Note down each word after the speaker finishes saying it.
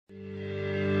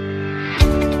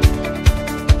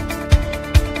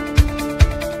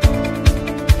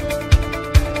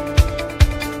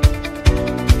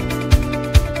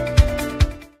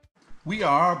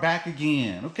are back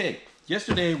again. Okay,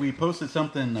 yesterday we posted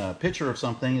something, a picture of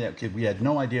something that we had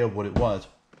no idea what it was,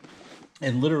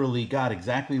 and literally got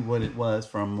exactly what it was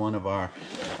from one of our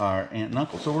aunt and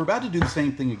uncle. So we're about to do the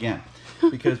same thing again,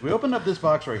 because we opened up this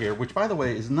box right here, which by the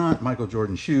way is not Michael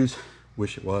Jordan shoes.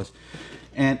 Wish it was,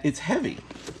 and it's heavy.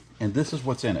 And this is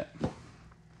what's in it.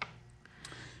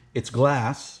 It's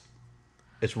glass.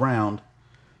 It's round.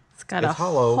 It's got a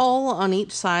hollow. hole on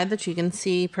each side that you can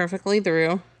see perfectly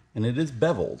through. And it is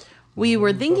beveled. We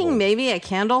were thinking maybe a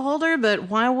candle holder, but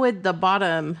why would the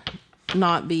bottom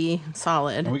not be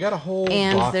solid? And we got a whole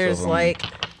and box there's of them. like,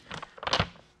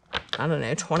 I don't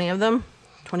know, 20 of them?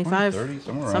 25? 30,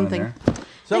 somewhere something. around there.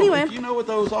 So Anyway. if you know what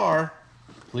those are,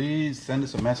 please send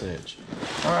us a message.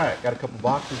 All right, got a couple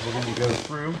boxes we're going to go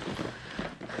through.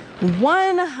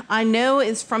 One I know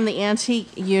is from the antique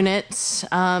unit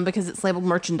because it's labeled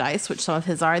merchandise, which some of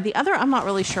his are. The other, I'm not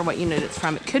really sure what unit it's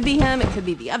from. It could be him. It could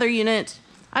be the other unit.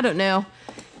 I don't know.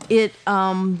 It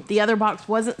the other box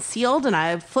wasn't sealed, and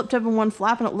I flipped open one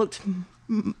flap, and it looked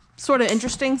sort of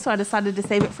interesting, so I decided to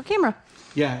save it for camera.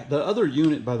 Yeah, the other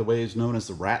unit, by the way, is known as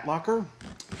the rat locker,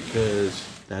 because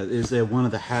that is one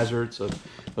of the hazards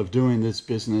of doing this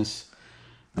business.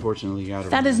 Unfortunately, you got to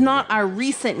That is not our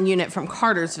recent unit from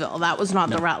Cartersville. That was not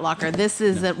the rat locker. This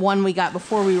is the one we got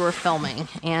before we were filming,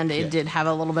 and it did have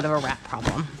a little bit of a rat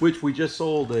problem. Which we just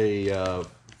sold a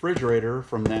refrigerator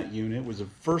from that unit. It was the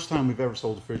first time we've ever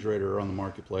sold a refrigerator on the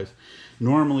marketplace.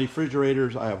 Normally,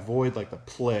 refrigerators I avoid like the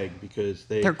plague because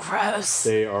they're gross.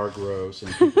 They are gross,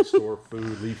 and people store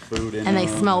food, leave food in And them. they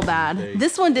smell bad.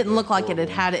 This one didn't look like it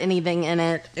horrible. had anything in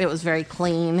it. It was very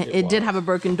clean. It did have a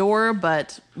broken door,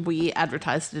 but we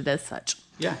advertised it as such.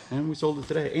 Yeah, and we sold it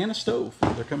today. And a stove.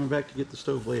 They're coming back to get the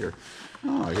stove later.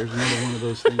 Oh, here's another one of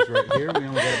those things right here. We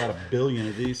only got about 1 billion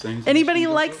of these things. Anybody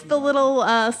likes the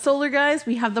little solar guys?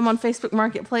 We have them on Facebook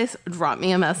Marketplace. Drop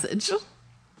me a message.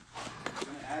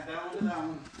 Add that one to that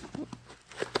one.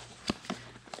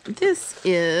 This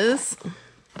is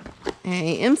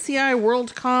a MCI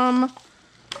WorldCom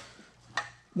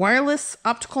wireless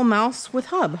optical mouse with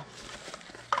hub.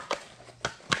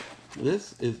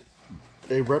 This is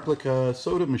a replica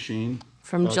soda machine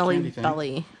From Jelly candy thing.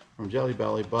 Belly. From Jelly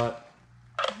Belly, but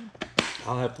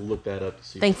I'll have to look that up to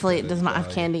see. Thankfully, what's it does not have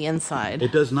inside. candy inside.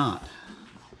 It does not.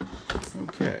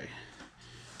 Okay.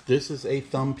 This is a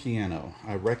thumb piano.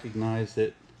 I recognized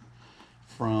it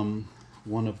from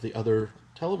one of the other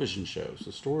television shows,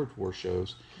 the Storage War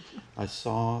shows. I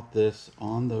saw this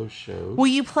on those shows. Will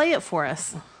you play it for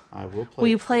us? I will play. Will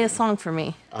you play a song for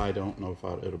me? I don't know if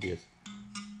it'll be a...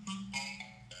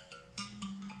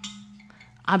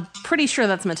 I'm pretty sure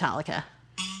that's Metallica.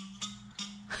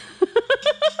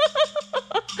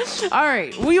 All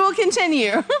right, we will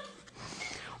continue.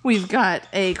 We've got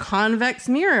a convex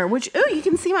mirror, which, oh, you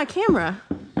can see my camera.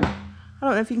 I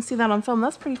don't know if you can see that on film.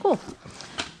 That's pretty cool.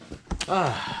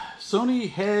 Sony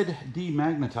head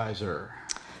demagnetizer.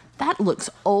 That looks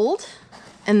old,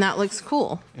 and that looks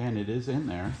cool. And it is in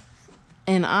there.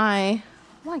 And I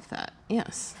like that,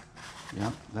 yes.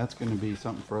 Yep, that's going to be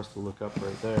something for us to look up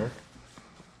right there.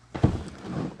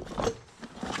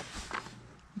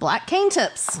 Black cane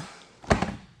tips.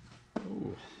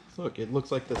 Ooh, look, it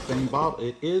looks like the same bottle.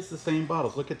 It is the same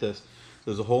bottles. Look at this.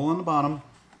 There's a hole on the bottom,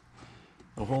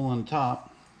 a hole on the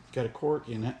top. Got a cork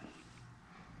in it.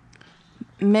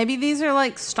 Maybe these are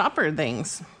like stopper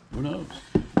things. Who knows?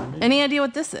 Maybe. Any idea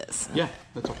what this is? Yeah,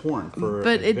 that's a horn for.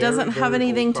 But it doesn't have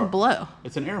anything to blow.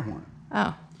 It's an air horn.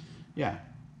 Oh. Yeah,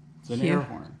 it's an Here. air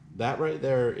horn. That right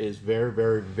there is very,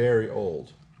 very, very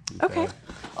old. Okay.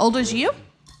 Old as you?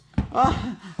 You're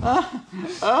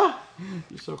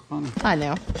so funny. I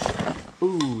know.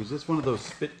 Ooh, is this one of those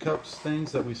spit cups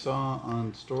things that we saw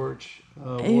on Storage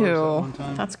Wars at Ew. one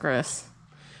time? That's gross.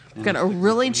 And Got a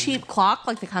really cheap clock,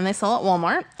 like the kind they sell at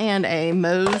Walmart, and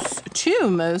two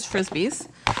Moe's Frisbees.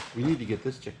 We need to get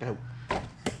this checked out.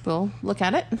 We'll look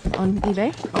at it on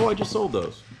eBay. Oh, I just sold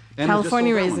those. And I just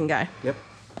California sold that Raisin one. Guy. Yep,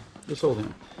 just sold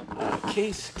him.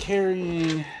 Case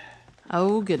carrying.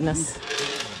 Oh, goodness.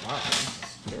 Wow,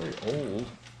 it's very old.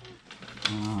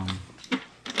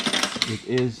 It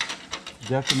is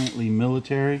definitely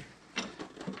military.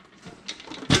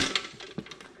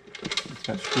 It's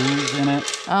got screws in it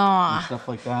and stuff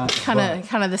like that.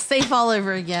 Kind of the safe all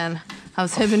over again. I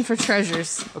was hoping for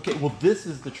treasures. Okay, well, this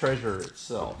is the treasure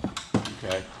itself.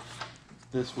 Okay,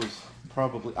 this was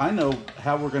probably. I know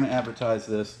how we're going to advertise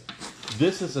this.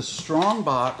 This is a strong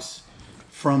box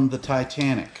from the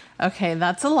Titanic. Okay,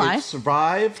 that's a lie. It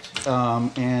survived,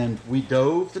 and we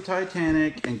dove the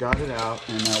Titanic and got it out,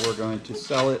 and now we're going to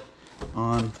sell it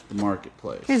on the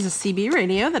marketplace. Here's a CB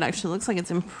radio that actually looks like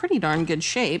it's in pretty darn good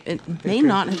shape. It may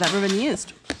not have ever been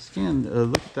used. Scan,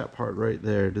 look at that part right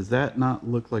there. Does that not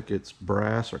look like it's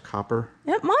brass or copper?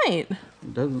 It might.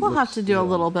 It doesn't We'll look have to do a steel.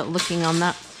 little bit looking on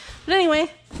that. But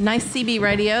anyway, nice CB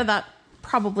radio. That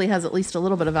probably has at least a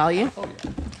little bit of value. Oh,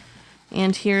 yeah.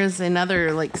 And here's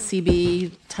another like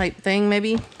CB type thing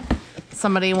maybe.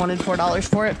 Somebody wanted $4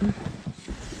 for it.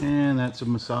 And that's a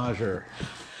massager.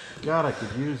 God, I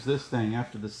could use this thing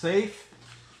after the safe.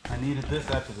 I needed this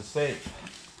after the safe.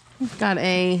 Got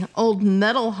a old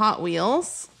metal Hot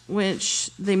Wheels, which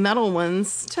the metal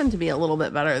ones tend to be a little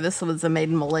bit better. This was made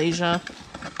in Malaysia.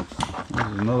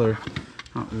 There's another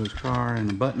Hot Wheels car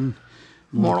and a button.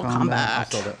 Mortal I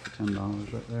Kombat. saw that for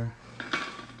 $10 right there.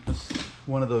 It's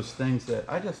one of those things that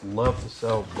I just love to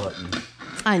sell buttons.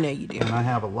 I know you do. And I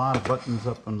have a lot of buttons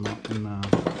up on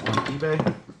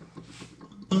eBay.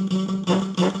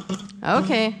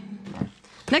 Okay.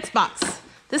 Next box.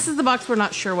 This is the box we're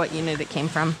not sure what unit it came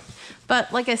from.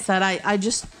 But like I said, I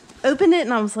just opened it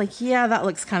and I was like, yeah, that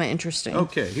looks kind of interesting.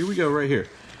 Okay, here we go right here.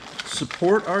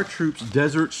 Support Our Troops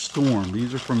Desert Storm.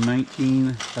 These are from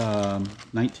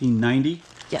 1990.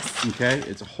 Yes. Okay,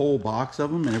 it's a whole box of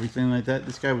them and everything like that.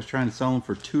 This guy was trying to sell them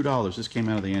for $2. This came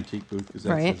out of the antique booth because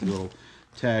that's Right. his little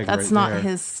tag That's right not there.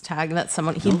 his tag. That's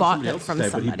someone. He No, bought somebody it else's from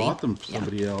tag, somebody. But he bought them from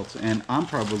somebody else, and I'm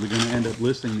probably going to end up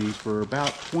listing these for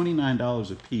about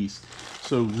 $29 a piece.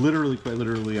 So literally, quite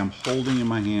literally, I'm holding in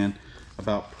my hand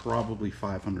about probably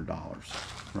 $500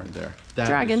 right there. That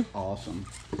Dragon. is awesome.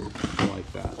 I like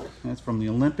that. That's from the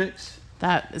Olympics.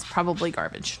 That is probably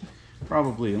garbage.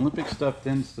 Probably. Olympic stuff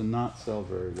tends to not sell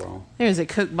very well. There's a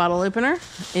Coke bottle opener.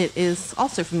 It is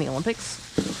also from the Olympics.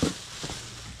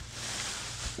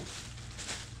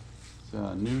 It's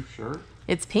a new shirt.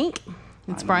 It's pink.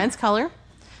 It's I Brian's color,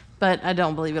 but I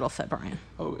don't believe it'll fit Brian.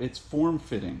 Oh, it's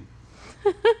form-fitting.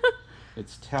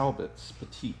 It's Talbot's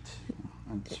petite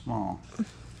and small.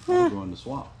 I'll go into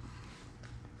swap.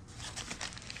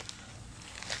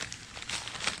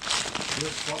 Is there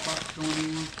a swap box going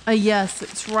anywhere? Yes,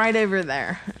 it's right over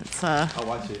there. It's Oh,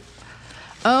 I see it.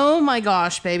 Oh my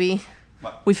gosh, baby.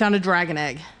 What? We found a dragon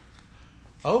egg.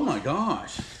 Oh my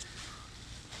gosh.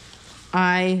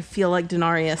 I feel like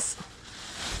Denarius.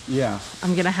 Yeah.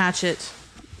 I'm gonna hatch it.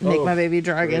 Make Oh, my baby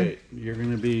dragon. Great. You're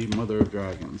gonna be mother of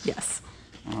dragons. Yes.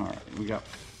 All right. We got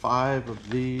 5 of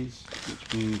these,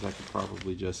 which means I could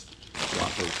probably just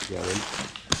swap those together.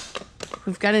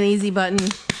 We've got an easy button,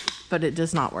 but it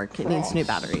does not work. It needs new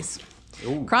Cross. batteries.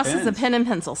 Ooh, Cross is a pens. pen and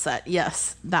pencil set.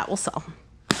 Yes, that will sell.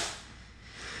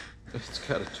 It's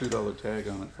got a $2 tag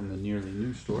on it from the nearly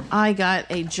new store. I got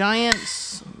a giant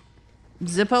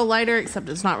Zippo lighter, except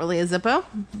it's not really a Zippo.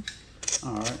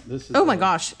 All right. This is. Oh my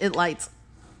gosh, it lights.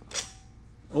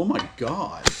 Oh my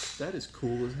god, that is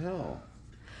cool as hell.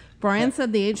 Brian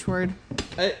said the H word.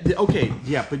 Okay,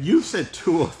 yeah, but you said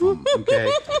 2 of them,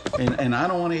 okay? and I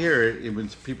don't want to hear it when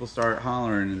people start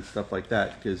hollering and stuff like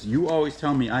that, because you always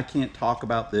tell me I can't talk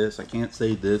about this, I can't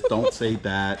say this, don't say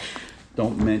that,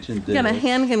 don't mention this. Got a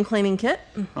handgun cleaning kit.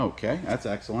 Okay, that's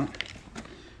excellent.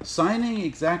 Signing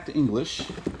Exact English,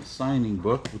 signing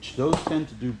book, which those tend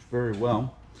to do very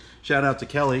well. Shout out to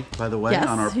Kelly, by the way, Yes,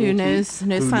 on our who pool team, knows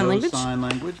sign language. sign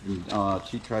language.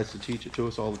 She tries to teach it to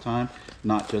us all the time,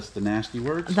 not just the nasty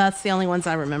words. That's the only ones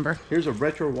I remember. Here's a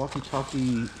retro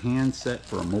walkie-talkie handset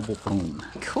for a mobile phone.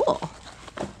 Cool.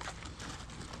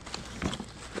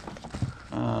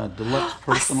 Deluxe A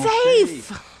personal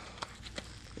safe.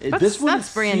 This one That's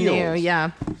is brand new. sealed,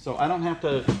 Yeah. so I don't have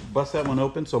to bust that one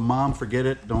open. So Mom, forget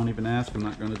it. Don't even ask. I'm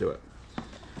not going to do it.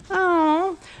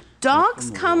 Oh, dogs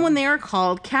from the come wall. when they are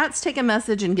called. Cats take a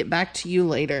message and get back to you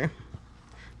later.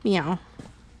 Meow.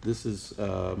 This is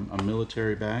a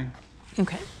military bag,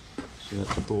 Okay. so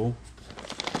that's cool.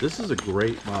 This is a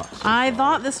great box. so I far.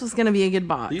 thought this was going to be a good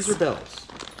box. These are bells.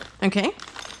 Okay.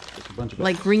 Just a bunch of bells.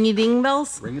 Like ringy ding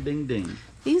bells. Ring a ding ding.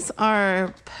 These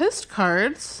are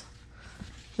postcards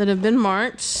that have been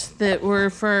marked that were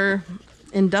for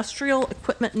industrial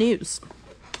equipment news.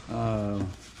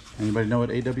 Anybody know what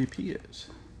AWP is?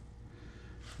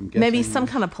 I'm Maybe guessing, some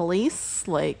kind of police,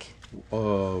 like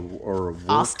or a work.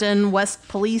 Austin West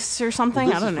Police or something.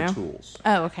 This I don't is know. for tools.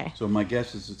 Oh, okay. So my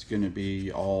guess is it's going to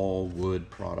be all wood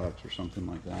products or something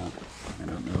like that. I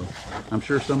don't know. I'm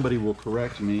sure somebody will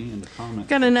correct me in the comments.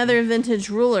 Got another vintage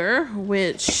ruler,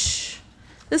 which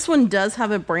this one does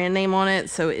have a brand name on it,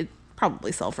 so it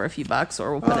probably sell for a few bucks,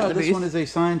 or we'll put it in the This booth. one is a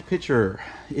signed picture.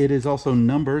 It is also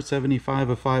number 75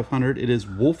 of 500. It is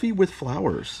Wolfie with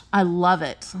flowers. I love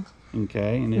it.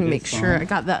 Okay, and it Let me is make sure I signed.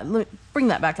 got that. Bring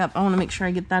that back up. I want to make sure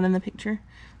I get that in the picture.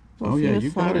 Oh yeah, With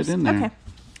you got it flowers. in there.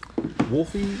 Okay.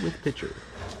 Wolfie with pitcher.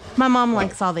 My mom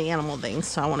likes all the animal things,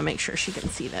 so I want to make sure she can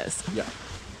see those. Yeah.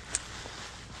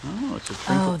 Oh, it's a trinket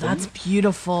Oh, that's thing.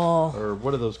 beautiful. Or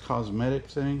what are those cosmetic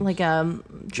things? Like a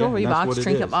jewelry Yeah, that's box, what it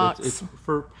trinket is. box It's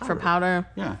for powder. for powder.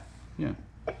 Yeah, yeah.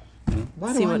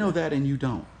 Why See do I what- know that and you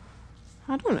don't?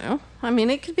 I don't know. I mean,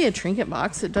 it could be a trinket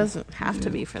box. It doesn't have to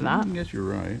be for that. I guess you're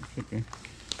right. Okay.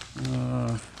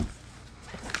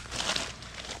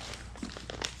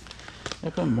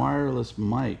 FM wireless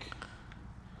mic.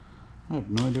 I have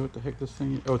no idea what the heck this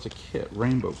thing is. Oh, it's a kit,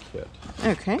 rainbow kit.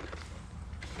 Okay.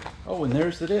 Oh, and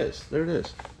there's it is. There it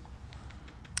is.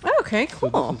 Okay, So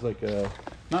cool. this is like a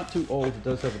not too old. It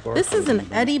does have a barcode. This is on an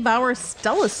it. Eddie Bauer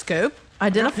stelloscope.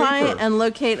 Identify paper. and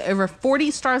locate over 40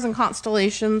 stars and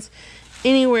constellations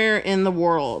anywhere in the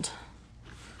world.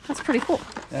 That's pretty cool.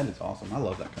 That is awesome. I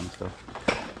love that kind of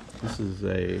stuff. This is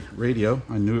a radio.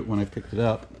 I knew it when I picked it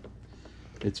up.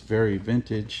 It's very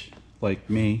vintage, like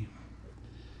me.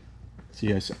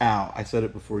 See, I said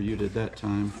it before you did that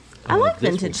time. I like This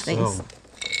will vintage things. sell.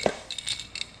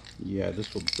 Yeah,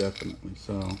 this will definitely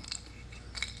sell.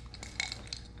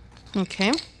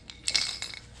 Okay.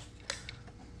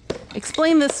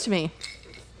 Explain this to me.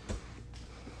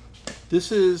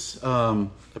 This is a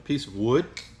piece of wood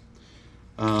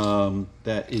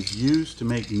that is used to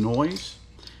make noise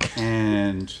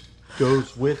and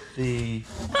goes with the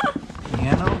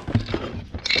piano.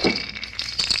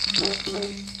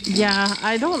 Yeah,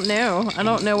 I don't know. I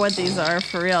don't know what these are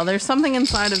for real. There's something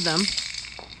inside of them.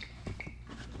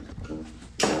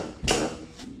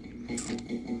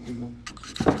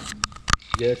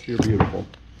 Yes, you're beautiful,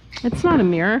 It's not a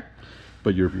mirror.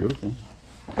 but you're beautiful.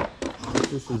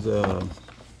 This is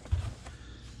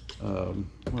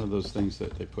one of those things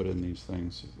that they put in these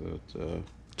things. That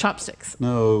Chopsticks.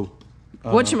 no,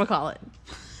 Whatchamacallit?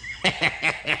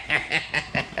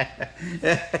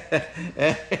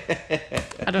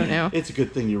 I don't know. it's a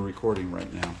good thing you're recording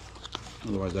right now.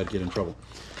 Otherwise, I'd get in trouble.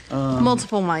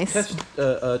 Multiple mice. Test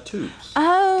tubes.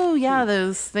 Oh, yeah,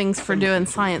 those things for doing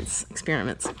science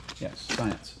experiments. Yes,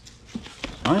 science.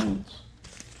 Science.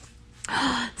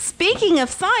 Speaking of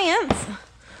science,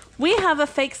 we have a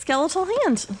fake skeletal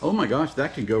hand. Oh my gosh,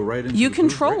 that can go right into You the booth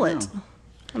control right it. now.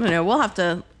 I don't know. We'll have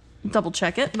to double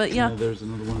check it, but yeah, There's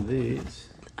another one of these.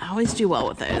 I always do well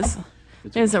with those.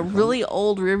 It's There's a control. really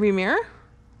old rearview mirror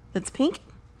that's pink.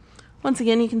 Once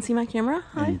again, you can see my camera.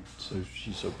 Hi. And so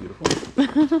she's so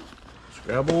beautiful.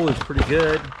 Scrabble is pretty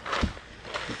good.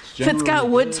 If it's got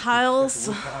wood If it's got tiles,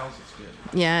 wood tiles, it's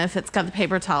good. yeah, if it's got the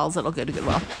paper tiles, it'll go to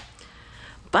Goodwill.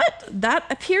 But that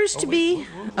appears to be.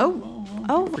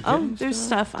 Oh, there's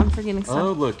stuff. I'm forgetting stuff.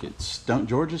 Oh, look, it's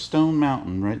Georgia Stone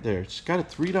Mountain right there. It's got a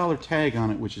 $3 tag on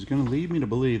it, which is going to lead me to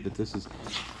believe that this is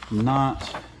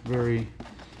not very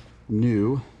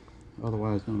new,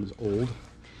 otherwise known as old.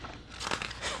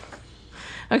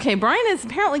 Okay, Brian is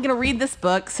apparently going to read this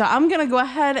book, so I'm going to go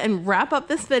ahead and wrap up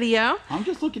this video. I'm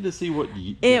just looking to see what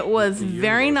It was the year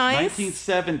very was. nice.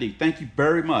 1970. Thank you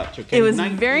very much. Okay, It was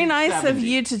very nice of 1970.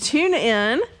 you to tune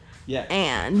in. Yeah.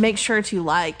 And make sure to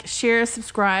like, share,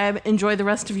 subscribe, enjoy the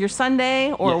rest of your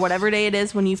Sunday or Yes. whatever day it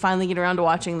is when you finally get around to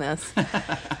watching this.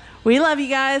 We love you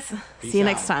guys. See you out.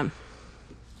 next time.